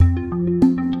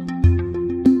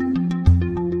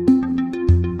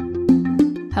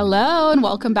Hello and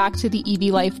welcome back to the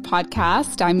EV Life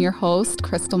podcast. I'm your host,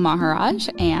 Crystal Maharaj,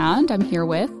 and I'm here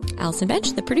with Allison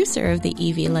Bench, the producer of the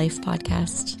EV Life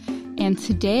podcast. And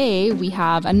today we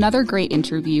have another great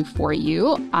interview for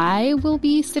you. I will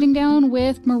be sitting down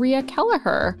with Maria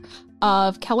Kelleher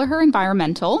of Kelleher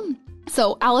Environmental.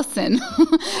 So, Allison,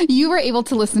 you were able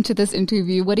to listen to this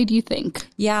interview. What did you think?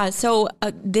 Yeah, so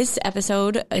this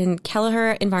episode in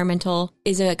Kelleher Environmental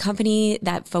is a company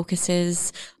that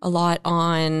focuses a lot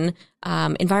on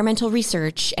environmental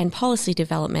research and policy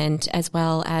development, as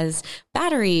well as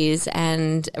batteries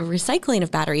and recycling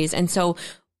of batteries. And so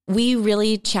we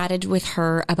really chatted with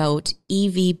her about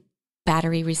EV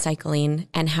battery recycling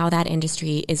and how that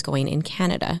industry is going in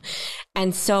Canada.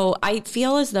 And so I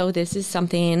feel as though this is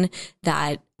something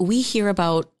that we hear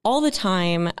about all the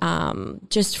time,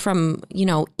 just from,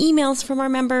 emails from our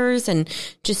members and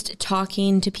just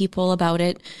talking to people about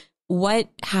it. What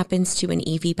happens to an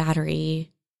EV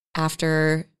battery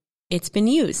after it's been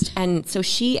used? And so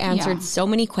she answered so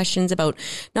many questions about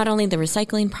not only the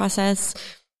recycling process,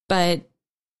 but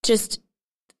just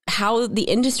how the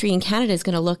industry in Canada is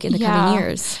going to look in the coming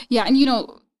years. Yeah. And,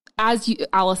 as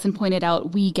Allison pointed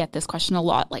out, we get this question a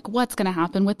lot, like what's going to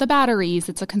happen with the batteries?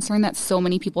 It's a concern that so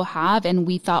many people have. And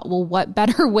we thought, well, what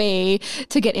better way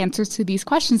to get answers to these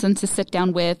questions than to sit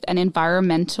down with an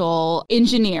environmental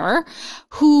engineer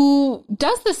who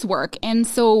does this work. And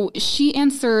so she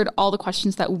answered all the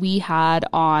questions that we had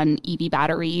on EV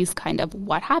batteries, kind of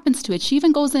what happens to it. She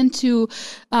even goes into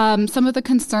some of the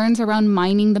concerns around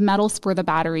mining the metals for the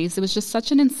batteries. It was just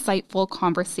such an insightful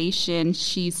conversation.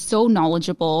 She's so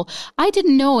knowledgeable. I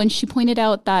didn't know, and she pointed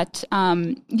out that,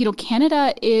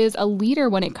 Canada is a leader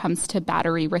when it comes to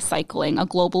battery recycling, a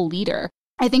global leader.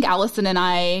 I think Allison and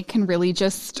I can really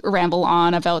just ramble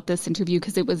on about this interview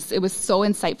because it was so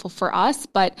insightful for us.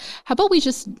 But how about we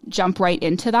just jump right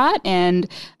into that? And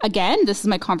again, this is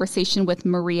my conversation with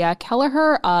Maria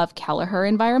Kelleher of Kelleher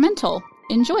Environmental.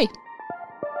 Enjoy.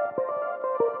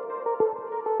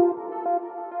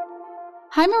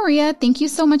 Hi, Maria. Thank you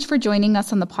so much for joining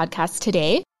us on the podcast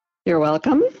today. You're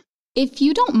welcome. If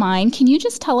you don't mind, can you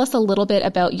just tell us a little bit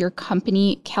about your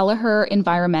company, Kelleher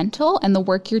Environmental, and the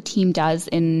work your team does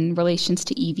in relations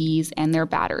to EVs and their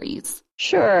batteries?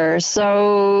 Sure.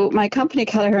 So my company,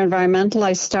 Kelleher Environmental,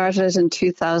 I started in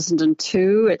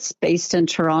 2002. It's based in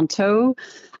Toronto.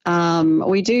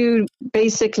 We do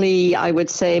basically, I would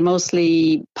say,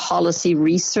 mostly policy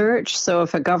research. So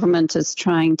if a government is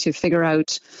trying to figure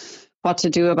out what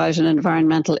to do about an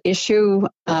environmental issue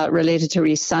related to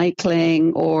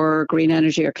recycling or green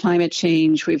energy or climate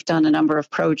change, we've done a number of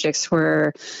projects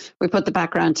where we put the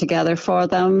background together for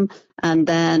them. And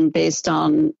then based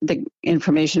on the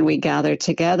information we gather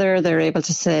together, they're able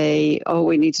to say, oh,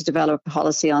 we need to develop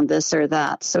policy on this or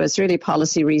that. So it's really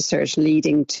policy research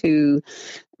leading to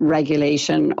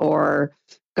regulation or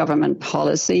government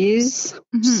policies.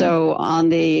 Mm-hmm. So on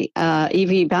the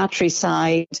EV battery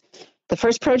side, the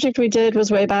first project we did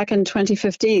was way back in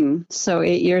 2015. So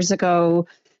 8 years ago,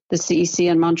 the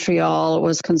CEC in Montreal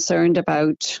was concerned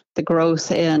about the growth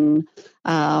in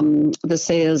the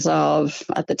sales of,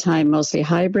 at the time, mostly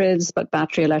hybrids, but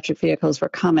battery electric vehicles were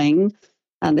coming.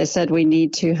 And they said we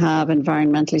need to have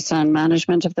environmentally sound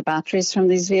management of the batteries from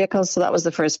these vehicles. So that was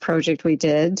the first project we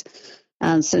did.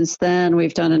 And since then,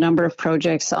 we've done a number of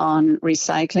projects on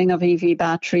recycling of EV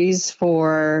batteries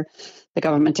for the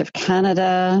Government of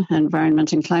Canada,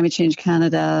 Environment and Climate Change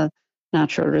Canada,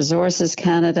 Natural Resources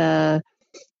Canada,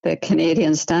 the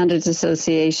Canadian Standards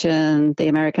Association, the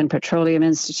American Petroleum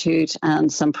Institute,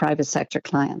 and some private sector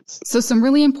clients. So some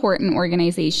really important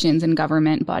organizations and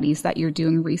government bodies that you're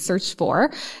doing research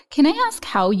for. Can I ask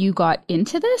how you got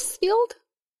into this field?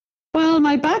 Well,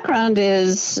 my background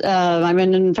is I'm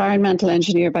an environmental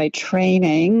engineer by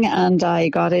training, and I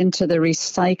got into the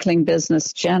recycling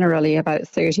business generally about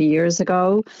 30 years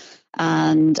ago.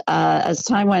 And as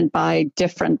time went by,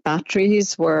 different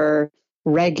batteries were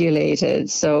regulated.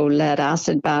 So lead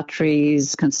acid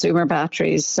batteries, consumer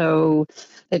batteries. So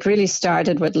it really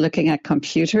started with looking at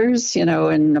computers,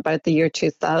 in about the year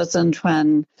 2000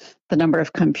 when the number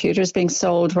of computers being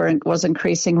sold was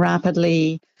increasing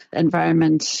rapidly.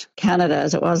 Environment Canada,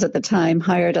 as it was at the time,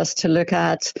 hired us to look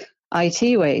at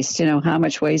IT waste, how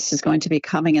much waste is going to be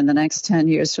coming in the next 10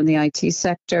 years from the IT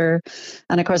sector.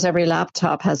 And of course, every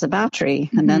laptop has a battery.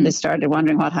 And then they started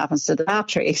wondering what happens to the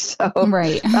battery. So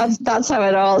right. that's how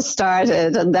it all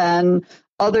started. And then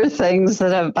other things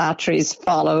that have batteries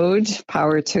followed,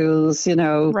 power tools,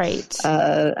 Right.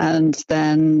 and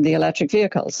then the electric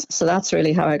vehicles. So that's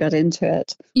really how I got into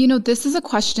it. This is a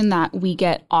question that we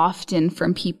get often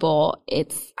from people.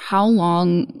 It's how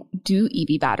long do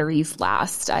EV batteries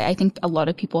last? I think a lot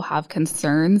of people have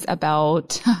concerns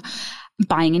about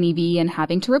buying an EV and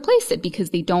having to replace it because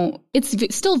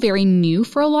it's still very new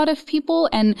for a lot of people.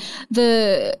 And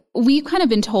we've kind of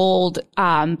been told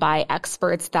by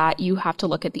experts that you have to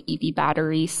look at the EV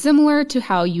battery similar to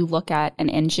how you look at an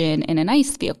engine in an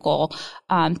ICE vehicle.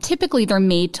 Typically, they're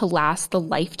made to last the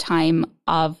lifetime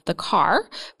of the car.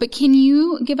 But can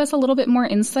you give us a little bit more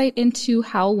insight into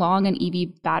how long an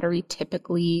EV battery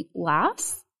typically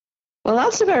lasts? Well,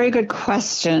 that's a very good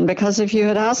question, because if you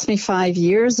had asked me 5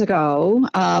 years ago,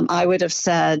 I would have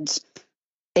said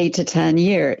 8 to 10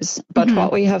 years. But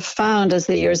what we have found as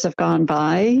the years have gone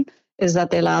by is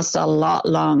that they last a lot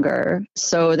longer.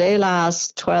 So they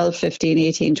last 12, 15,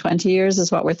 18, 20 years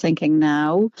is what we're thinking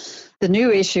now. The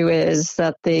new issue is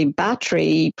that the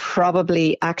battery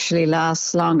probably actually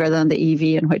lasts longer than the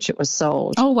EV in which it was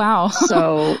sold. Oh, wow.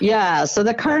 So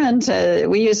the current,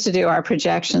 we used to do our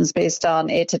projections based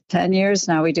on 8 to 10 years.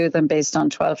 Now we do them based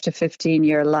on 12 to 15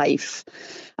 year life.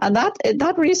 And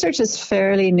that research is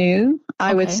fairly new.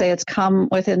 I would say it's come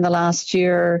within the last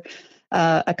year.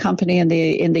 A company in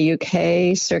the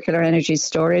UK, Circular Energy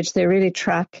Storage, they really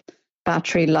track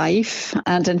battery life.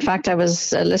 And in fact, I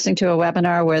was listening to a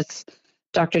webinar with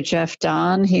Dr. Jeff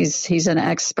Don. He's an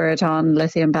expert on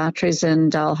lithium batteries in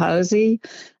Dalhousie.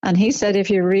 And he said if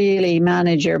you really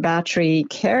manage your battery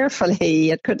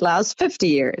carefully, it could last 50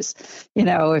 years,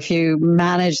 if you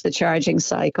manage the charging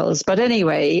cycles. But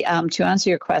anyway, to answer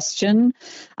your question,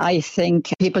 I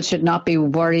think people should not be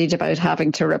worried about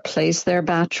having to replace their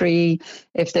battery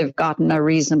if they've gotten a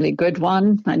reasonably good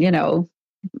one. And,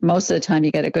 most of the time you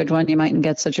get a good one, you mightn't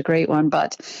get such a great one,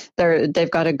 but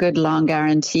they've got a good long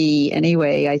guarantee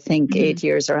anyway. I think 8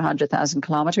 years or 100,000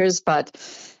 kilometers. But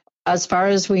as far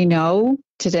as we know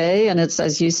today, and it's,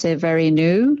 as you say, very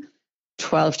new,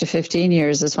 12 to 15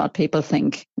 years is what people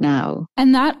think now.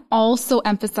 And that also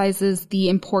emphasizes the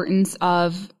importance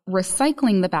of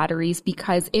recycling the batteries,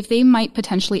 because if they might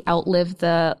potentially outlive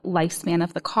the lifespan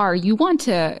of the car, you want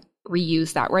to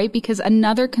reuse that, right? Because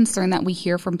another concern that we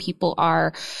hear from people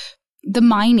are the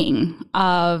mining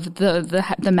of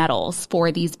the metals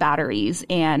for these batteries.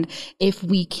 And if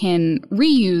we can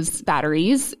reuse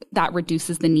batteries, that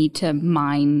reduces the need to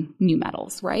mine new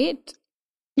metals, right?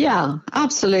 Yeah,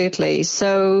 absolutely.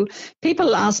 So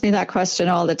people ask me that question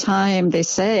all the time. They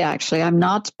say, actually, I'm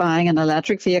not buying an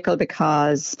electric vehicle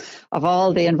because of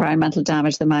all the environmental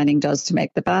damage the mining does to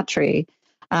make the battery.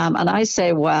 And I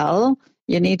say, well,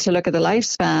 you need to look at the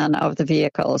lifespan of the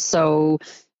vehicle. So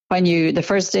when the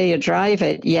first day you drive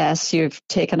it, yes, you've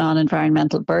taken on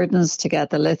environmental burdens to get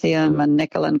the lithium and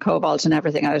nickel and cobalt and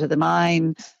everything out of the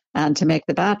mine and to make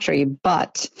the battery.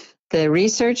 But the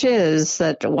research is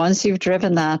that once you've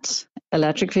driven that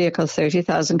electric vehicle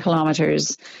 30,000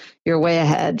 kilometers, you're way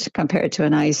ahead compared to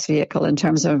an ICE vehicle in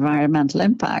terms of environmental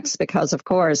impacts, because, of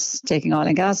course, taking oil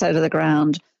and gas out of the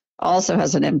ground also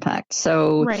has an impact.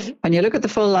 So when you look at the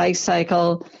full life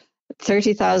cycle,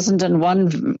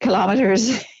 30,001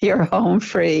 kilometers, you're home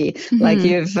free. Like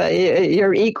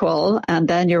you're equal, and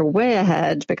then you're way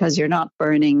ahead because you're not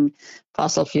burning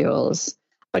fossil fuels.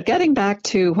 But getting back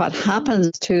to what happens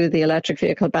to the electric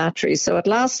vehicle battery, so it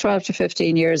lasts 12 to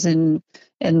 15 years in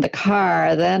the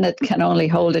car, then it can only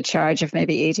hold a charge of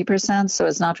maybe 80%, so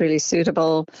it's not really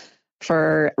suitable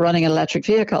for running an electric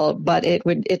vehicle, but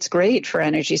it's great for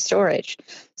energy storage.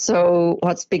 So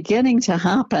what's beginning to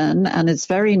happen, and it's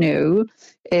very new,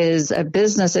 is a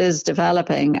business is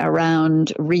developing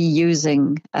around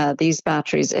reusing these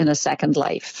batteries in a second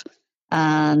life.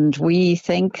 And we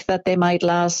think that they might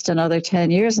last another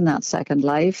 10 years in that second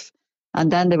life,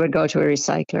 and then they would go to a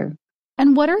recycler.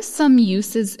 And what are some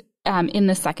uses in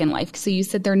the second life? So you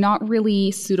said they're not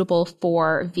really suitable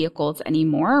for vehicles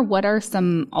anymore. What are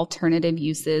some alternative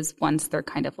uses once they're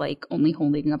kind of like only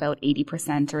holding about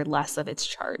 80% or less of its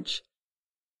charge?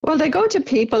 Well, they go to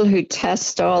people who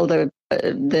test all the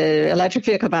electric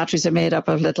vehicle batteries are made up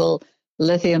of little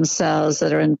lithium cells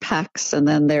that are in packs, and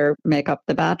then they make up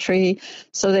the battery.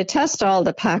 So they test all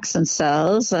the packs and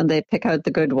cells, and they pick out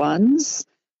the good ones.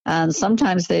 And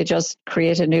sometimes they just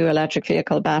create a new electric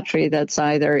vehicle battery that's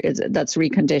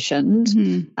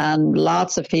reconditioned. And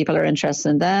lots of people are interested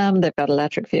in them. They've got an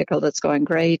electric vehicle that's going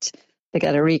great. They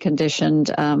get a reconditioned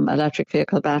electric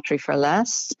vehicle battery for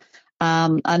less.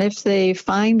 And if they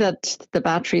find that the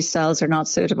battery cells are not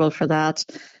suitable for that,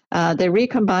 they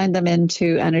recombine them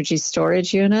into energy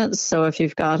storage units. So if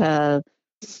you've got a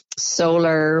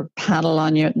solar panel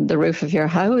on the roof of your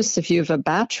house. If you have a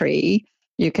battery,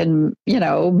 you can,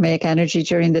 make energy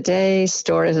during the day,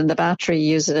 store it in the battery,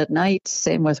 use it at night.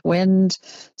 Same with wind.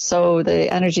 So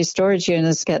the energy storage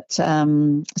units get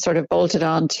sort of bolted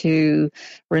onto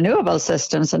renewable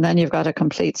systems, and then you've got a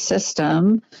complete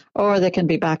system. Or they can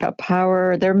be backup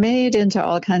power. They're made into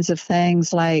all kinds of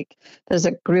things. Like there's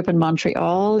a group in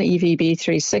Montreal, EVB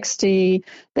 360.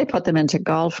 They put them into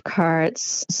golf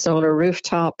carts, solar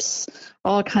rooftops,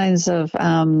 all kinds of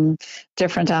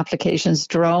different applications,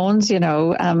 drones,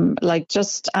 like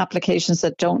just applications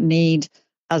that don't need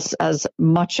as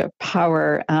much of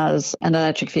power as an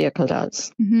electric vehicle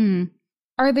does. Mm-hmm.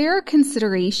 Are there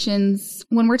considerations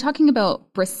when we're talking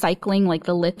about recycling, like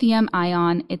the lithium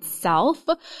ion itself?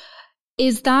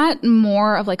 Is that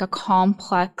more of like a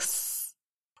complex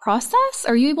process?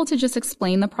 Are you able to just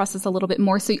explain the process a little bit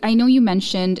more? So I know you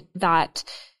mentioned that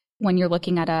when you're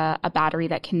looking at a battery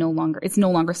that it's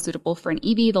no longer suitable for an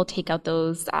EV, they'll take out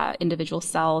those individual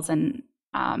cells and,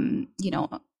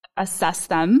 assess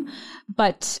them.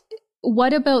 But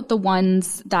what about the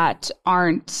ones that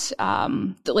aren't,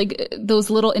 like those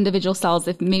little individual cells,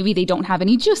 if maybe they don't have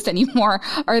any juice anymore?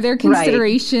 Are there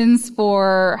considerations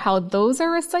for how those are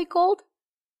recycled?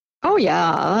 Oh,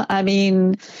 yeah. I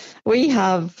mean, we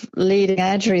have leading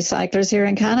edge recyclers here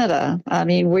in Canada. I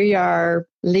mean, we are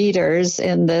leaders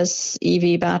in this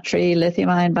EV battery,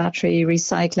 lithium-ion battery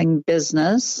recycling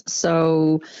business.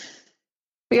 So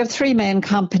we have three main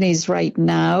companies right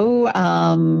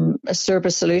now.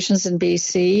 Cerba Solutions in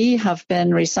BC have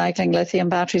been recycling lithium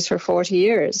batteries for 40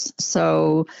 years.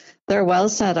 So they're well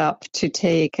set up to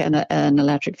take an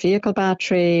electric vehicle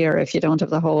battery, or if you don't have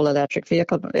the whole electric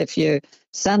vehicle, if you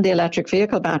send the electric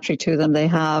vehicle battery to them, they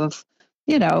have,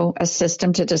 a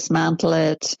system to dismantle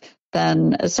it.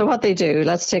 Then, so what they do,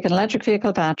 let's take an electric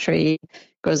vehicle battery,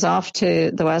 goes off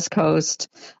to the West Coast.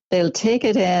 They'll take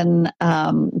it in,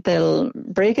 they'll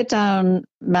break it down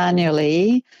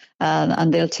manually,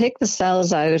 and they'll take the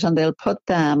cells out and they'll put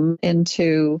them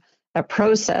into a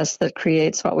process that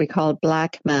creates what we call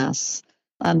black mass.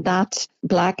 And that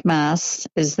black mass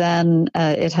is then,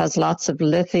 it has lots of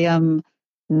lithium,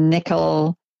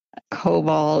 nickel,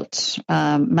 cobalt,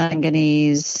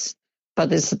 manganese,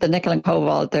 but it's the nickel and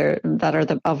cobalt that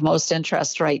are of most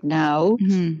interest right now.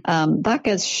 Mm-hmm. That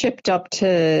gets shipped up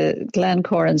to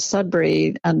Glencore and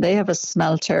Sudbury, and they have a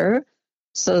smelter.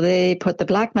 So they put the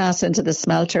black mass into the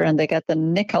smelter and they get the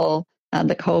nickel and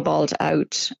the cobalt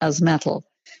out as metal.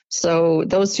 So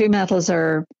those two metals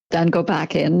then go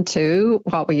back into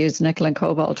what we use nickel and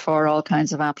cobalt for, all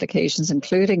kinds of applications,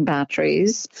 including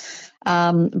batteries.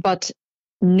 But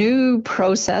new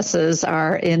processes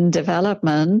are in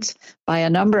development by a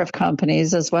number of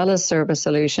companies, as well as Cerba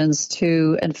Solutions,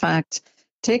 to, in fact,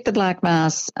 take the black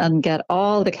mass and get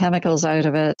all the chemicals out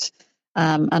of it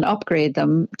and upgrade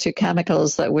them to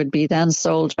chemicals that would be then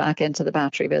sold back into the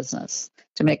battery business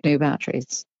to make new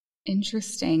batteries.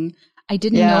 Interesting. I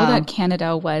didn't know that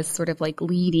Canada was sort of like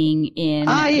leading in.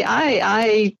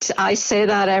 I say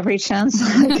that every chance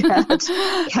I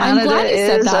get. Canada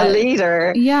is a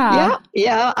leader. Yeah.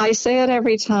 I say it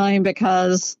every time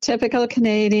because typical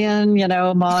Canadian,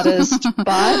 modest.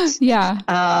 But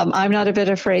I'm not a bit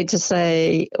afraid to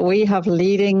say we have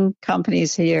leading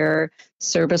companies here.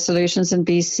 Cerba Solutions in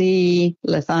BC,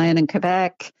 Lithium-ion in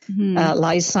Quebec,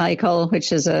 Li-Cycle,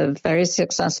 which is a very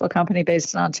successful company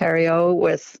based in Ontario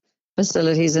with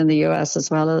facilities in the US as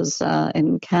well as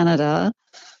in Canada.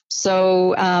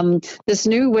 So this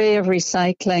new way of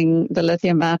recycling the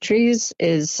lithium batteries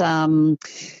is, I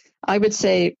would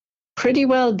say, pretty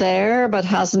well there, but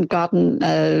hasn't gotten,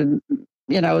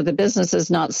 the business is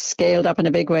not scaled up in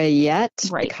a big way yet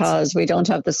because we don't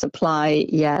have the supply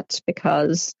yet,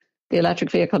 because the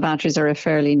electric vehicle batteries are a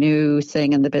fairly new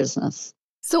thing in the business.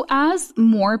 So as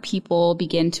more people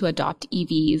begin to adopt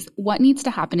EVs, what needs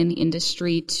to happen in the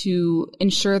industry to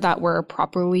ensure that we're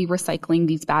properly recycling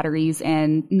these batteries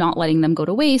and not letting them go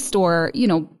to waste or,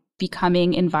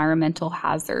 becoming environmental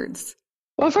hazards?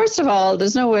 Well, first of all,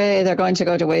 there's no way they're going to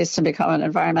go to waste and become an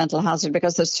environmental hazard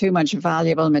because there's too much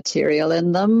valuable material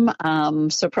in them.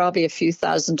 So probably a few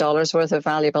 $1,000s worth of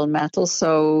valuable metal.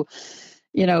 So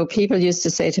people used to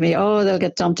say to me, they'll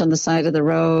get dumped on the side of the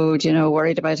road,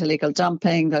 worried about illegal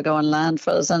dumping, they'll go in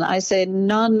landfills. And I say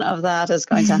none of that is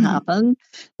going to happen.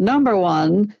 Number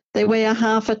one, they weigh a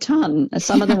half a ton.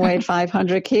 Some of them weighed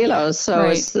 500 kilos. So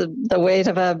it's the weight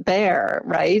of a bear,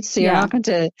 right? So you're not going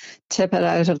to tip it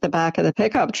out of the back of the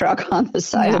pickup truck on the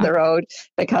side of the road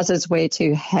because it's way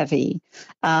too heavy.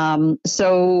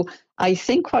 So I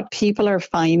think what people are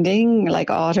finding, like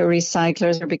auto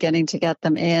recyclers are beginning to get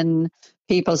them in.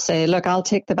 People say, look, I'll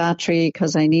take the battery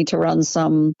because I need to run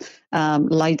some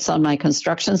lights on my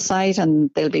construction site,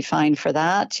 and they'll be fine for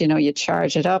that. You know, you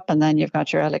charge it up and then you've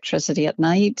got your electricity at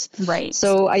night. Right.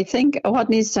 So I think what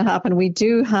needs to happen, we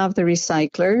do have the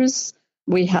recyclers.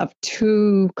 We have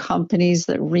 2 companies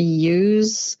that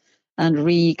reuse and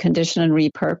recondition and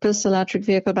repurpose electric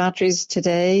vehicle batteries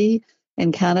today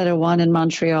in Canada, one in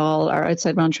Montreal or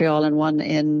outside Montreal and one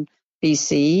in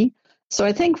BC. So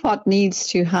I think what needs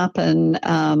to happen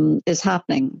is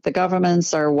happening. The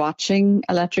governments are watching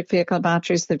electric vehicle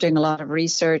batteries. They're doing a lot of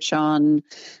research on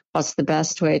what's the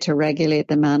best way to regulate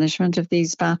the management of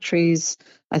these batteries.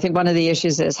 I think one of the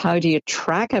issues is, how do you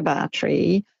track a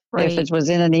battery if it was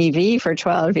in an EV for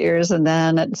 12 years and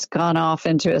then it's gone off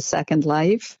into a second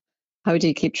life? How do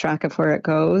you keep track of where it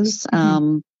goes?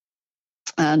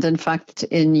 And in fact,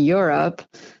 in Europe,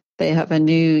 they have a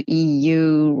new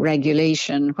EU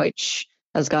regulation which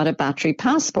has got a battery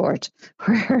passport,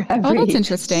 where that's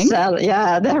interesting.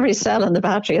 Every cell in the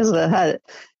battery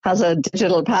has a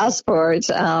digital passport.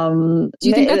 Do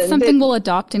you think that's something we'll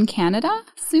adopt in Canada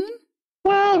soon?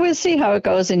 Well, we'll see how it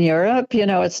goes in Europe. You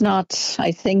know, it's not,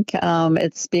 I think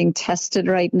it's being tested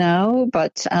right now,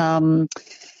 but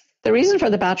the reason for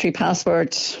the battery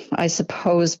passport, I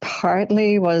suppose,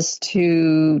 partly was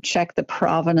to check the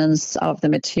provenance of the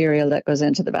material that goes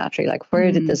into the battery. Like,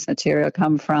 where did this material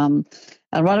come from?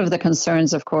 And one of the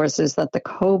concerns, of course, is that the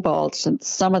cobalt,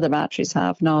 some of the batteries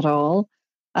have, not all,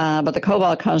 but the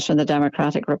cobalt comes from the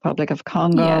Democratic Republic of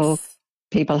Congo. Yes.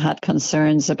 People had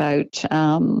concerns about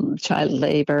child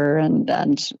labor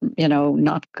and you know,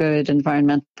 not good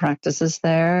environmental practices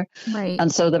there. Right.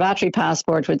 And so the battery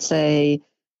passport would say,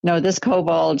 no, this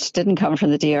cobalt didn't come from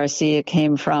the DRC, it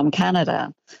came from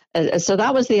Canada. So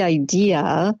that was the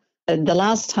idea. The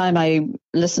last time I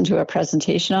listened to a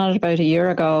presentation on it about a year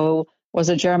ago was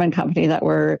a German company that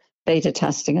were beta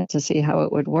testing it to see how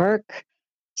it would work.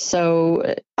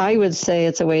 So I would say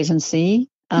it's a wait and see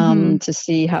to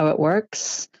see how it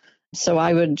works. So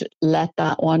I would let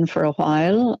that one for a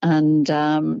while and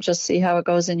just see how it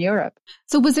goes in Europe.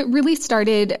 So was it really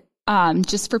started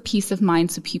just for peace of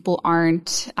mind, so people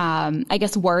aren't, I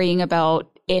guess, worrying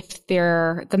about if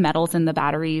the metals in the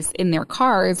batteries in their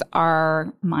cars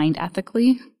are mined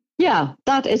ethically? Yeah,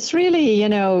 that it's really, you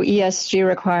know, ESG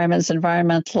requirements,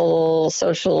 environmental,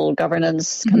 social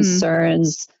governance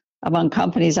concerns among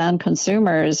companies and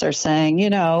consumers are saying, you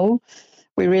know,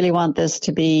 we really want this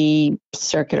to be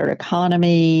circular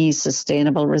economy,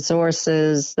 sustainable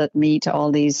resources that meet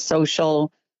all these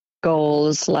social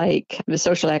goals like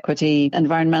social equity,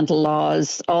 environmental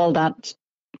laws, all that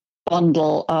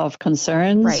bundle of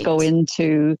concerns go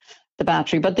into the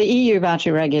battery. But the EU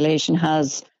battery regulation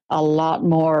has a lot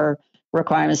more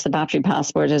requirements. The battery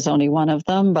passport is only one of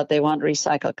them, but they want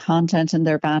recycled content in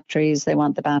their batteries. They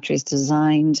want the batteries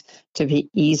designed to be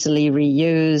easily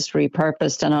reused,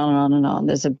 repurposed, and on and on and on.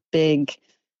 There's a big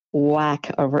whack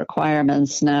of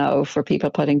requirements now for people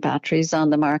putting batteries on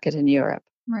the market in Europe.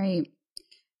 Right.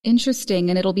 Interesting.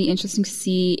 And it'll be interesting to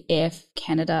see if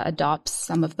Canada adopts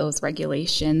some of those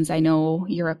regulations. I know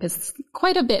Europe is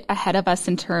quite a bit ahead of us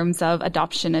in terms of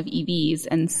adoption of EVs.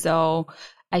 And so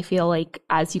I feel like,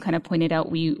 as you kind of pointed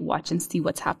out, we watch and see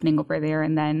what's happening over there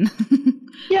and then.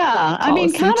 Yeah, I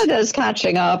mean, Canada is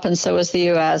catching up and so is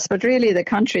the US, but really the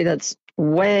country that's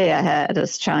way ahead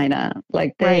is China.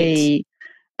 Like they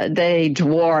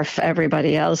dwarf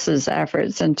everybody else's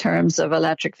efforts in terms of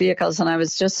electric vehicles. And I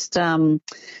was just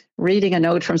reading a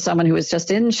note from someone who was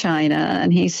just in China,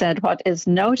 and he said what is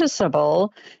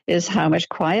noticeable is how much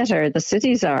quieter the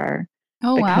cities are.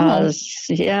 Oh, because,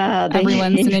 wow. Yeah.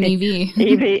 Everyone's in an EV.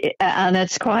 EV. And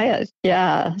it's quiet.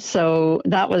 Yeah. So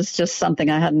that was just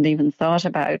something I hadn't even thought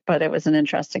about, but it was an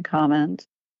interesting comment.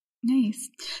 Nice.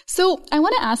 So I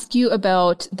want to ask you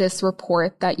about this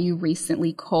report that you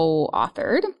recently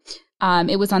co-authored.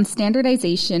 It was on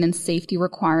standardization and safety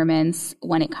requirements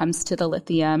when it comes to the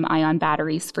lithium-ion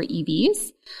batteries for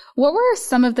EVs. What were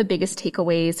some of the biggest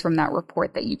takeaways from that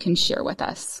report that you can share with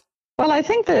us? Well, I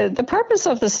think the purpose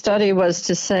of the study was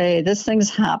to say this thing's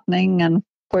happening and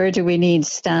where do we need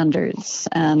standards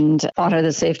and what are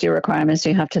the safety requirements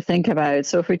you have to think about.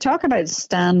 So if we talk about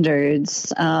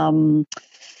standards,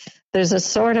 there's a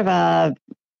sort of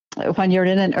when you're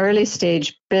in an early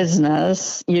stage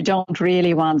business, you don't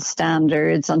really want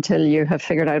standards until you have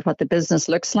figured out what the business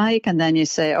looks like. And then you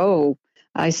say, oh,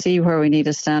 I see where we need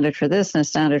a standard for this and a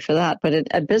standard for that. But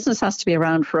a business has to be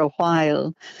around for a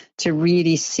while to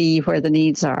really see where the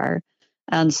needs are.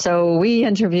 And so we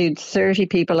interviewed 30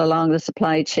 people along the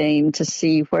supply chain to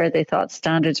see where they thought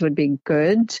standards would be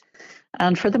good.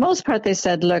 And for the most part, they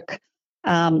said, look,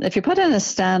 if you put in a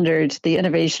standard, the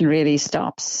innovation really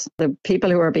stops. The people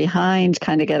who are behind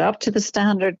kind of get up to the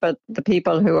standard, but the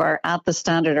people who are at the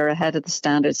standard or ahead of the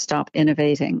standard stop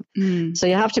innovating. So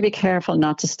you have to be careful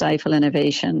not to stifle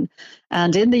innovation.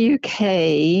 And in the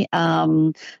UK,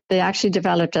 they actually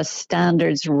developed a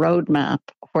standards roadmap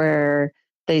where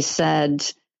they said,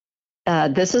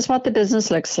 this is what the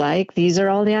business looks like. These are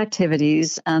all the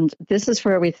activities. And this is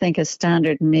where we think a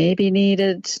standard may be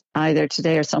needed either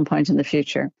today or some point in the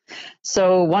future.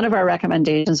 So one of our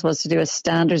recommendations was to do a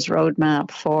standards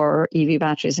roadmap for EV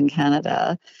batteries in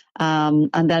Canada,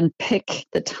 and then pick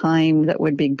the time that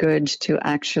would be good to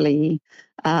actually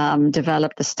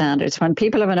develop the standards when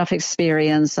people have enough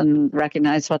experience and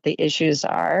recognize what the issues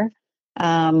are.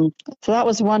 So that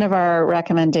was one of our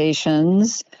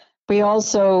recommendations. We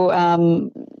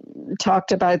also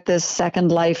talked about this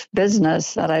second life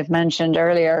business that I've mentioned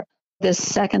earlier. This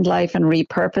second life and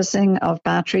repurposing of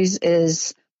batteries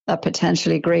is a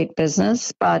potentially great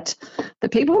business. But the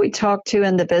people we talked to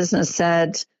in the business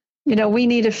said, we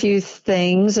need a few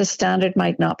things. A standard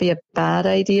might not be a bad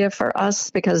idea for us,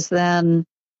 because then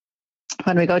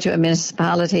when we go to a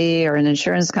municipality or an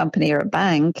insurance company or a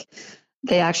bank,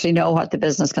 they actually know what the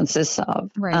business consists of.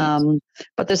 Right.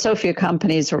 But there's so few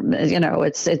companies,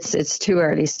 it's too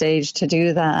early stage to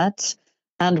do that.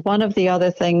 And one of the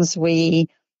other things we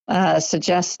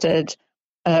suggested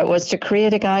was to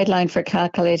create a guideline for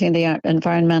calculating the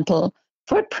environmental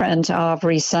footprint of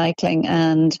recycling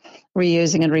and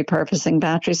reusing and repurposing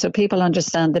batteries, so people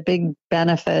understand the big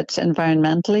benefit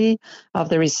environmentally of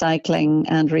the recycling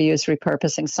and reuse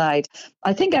repurposing side.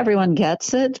 I think everyone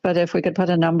gets it, but if we could put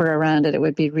a number around it, it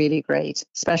would be really great,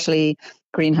 especially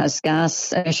greenhouse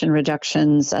gas emission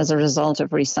reductions as a result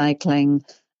of recycling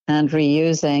and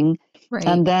reusing. Right.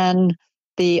 And then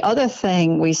the other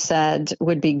thing we said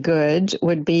would be good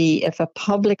would be if a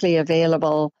publicly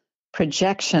available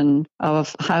projection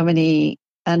of how many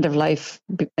end-of-life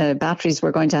batteries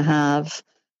we're going to have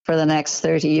for the next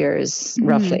 30 years,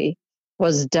 roughly,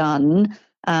 was done.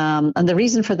 And the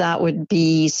reason for that would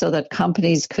be so that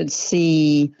companies could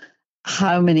see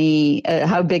how big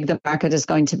the market is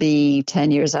going to be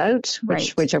 10 years out,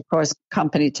 which of course,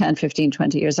 10, 15,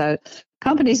 20 years out.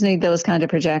 Companies need those kind of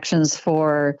projections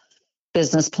for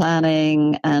business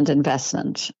planning and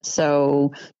investment.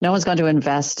 So no one's going to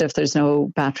invest if there's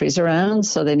no batteries around.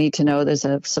 So they need to know there's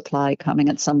a supply coming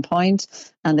at some point,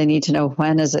 and they need to know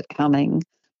when is it coming.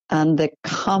 And the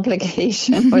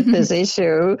complication with this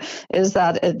issue is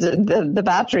that the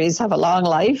batteries have a long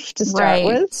life to start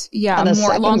with. Yeah,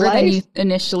 longer than you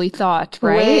initially thought,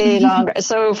 right? Way longer.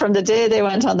 So from the day they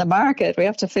went on the market, we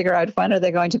have to figure out when are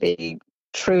they going to be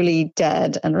truly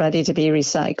dead and ready to be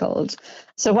recycled.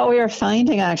 So what we are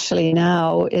finding actually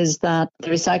now is that the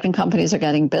recycling companies are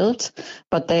getting built,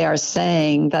 but they are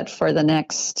saying that for the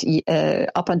next,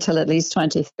 up until at least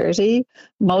 2030,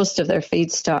 most of their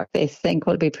feedstock they think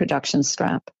will be production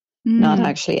scrap, not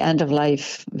actually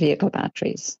end-of-life vehicle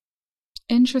batteries.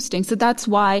 Interesting. So that's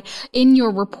why in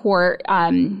your report,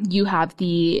 you have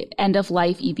the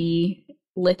end-of-life EV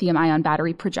lithium-ion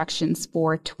battery projections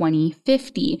for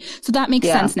 2050. So that makes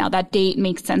sense now. That date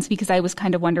makes sense, because I was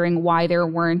kind of wondering why there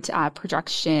weren't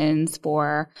projections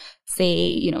for,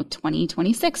 say,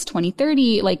 2026,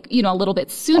 2030, like, a little bit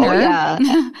sooner. Oh, yeah.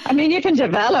 I mean, you can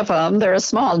develop them. They're a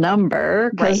small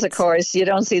number because, of course, you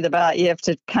don't see you have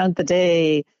to count the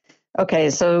day. Okay,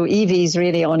 so EVs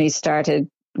really only started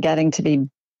getting to be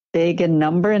big in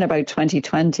number in about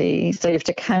 2020. So you have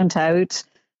to count out,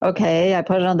 okay, I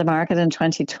put it on the market in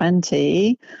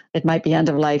 2020. It might be end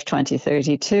of life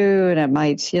 2032, and it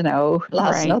might,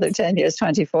 last another 10 years,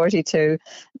 2042.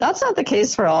 That's not the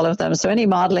case for all of them. So any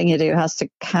modeling you do has to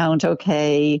count,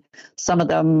 okay, some of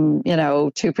them,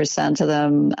 2% of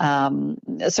them,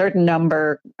 a certain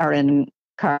number are in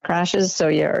car crashes. So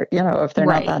if they're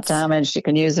not that damaged, you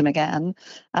can use them again.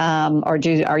 Or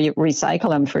you recycle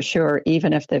them for sure,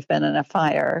 even if they've been in a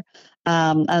fire.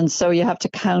 And so you have to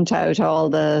count out all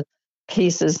the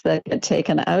pieces that get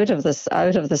taken out of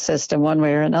the system one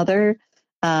way or another.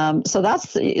 So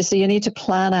you need to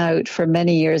plan out for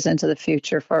many years into the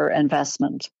future for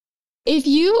investment. If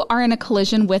you are in a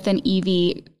collision with an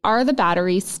EV, are the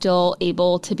batteries still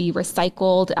able to be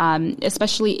recycled?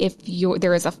 Especially if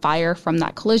there is a fire from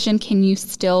that collision, can you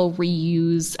still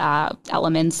reuse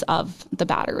elements of the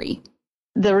battery?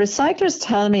 The recyclers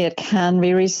tell me it can be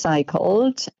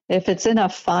recycled. If it's in a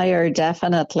fire,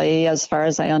 definitely, as far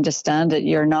as I understand it,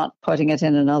 you're not putting it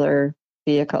in another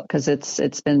vehicle because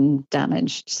it's been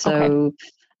damaged. So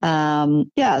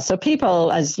so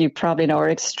people, as you probably know, are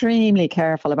extremely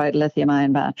careful about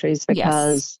lithium-ion batteries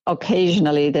because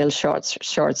occasionally they'll short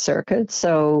circuit.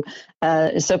 So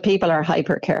people are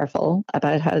hyper careful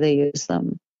about how they use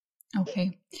them.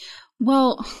 Okay.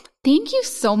 Well, thank you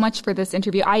so much for this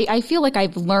interview. I feel like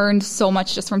I've learned so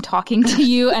much just from talking to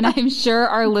you, and I'm sure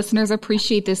our listeners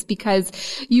appreciate this because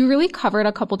you really covered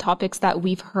a couple topics that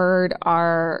we've heard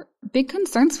are big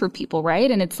concerns for people,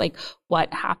 right? And it's like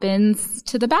what happens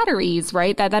to the batteries,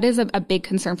 right? That is a big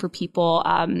concern for people,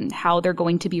 how they're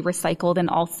going to be recycled. And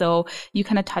also you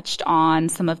kind of touched on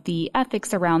some of the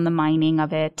ethics around the mining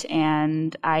of it.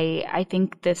 And I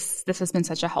think this has been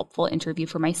such a helpful interview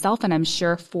for myself, and I'm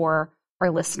sure for our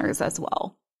listeners as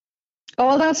well. Oh,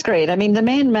 well, that's great. I mean, the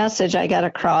main message I get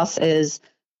across is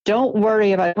don't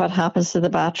worry about what happens to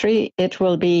the battery. It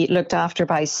will be looked after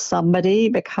by somebody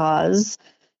because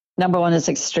number one, it's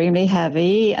extremely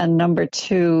heavy. And number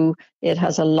two, it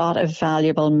has a lot of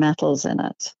valuable metals in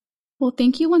it. Well,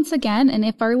 thank you once again. And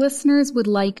if our listeners would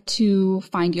like to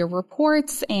find your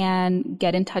reports and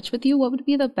get in touch with you, what would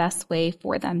be the best way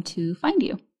for them to find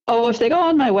you? Oh, if they go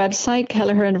on my website,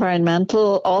 Kelleher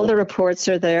Environmental, all the reports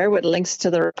are there with links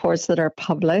to the reports that are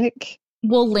public.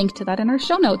 We'll link to that in our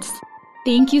show notes.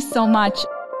 Thank you so much.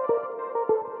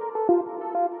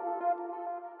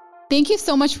 Thank you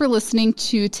so much for listening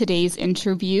to today's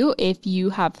interview. If you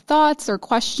have thoughts or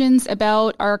questions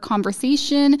about our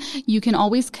conversation, you can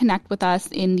always connect with us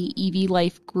in the EV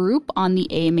Life group on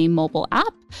the AMA mobile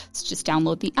app. So just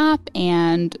download the app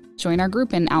and join our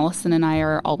group. And Allison and I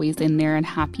are always in there and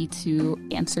happy to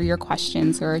answer your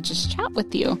questions or just chat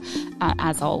with you.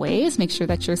 As always, make sure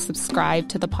that you're subscribed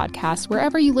to the podcast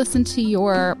wherever you listen to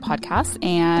your podcasts,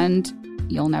 and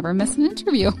you'll never miss an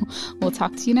interview. We'll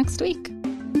talk to you next week.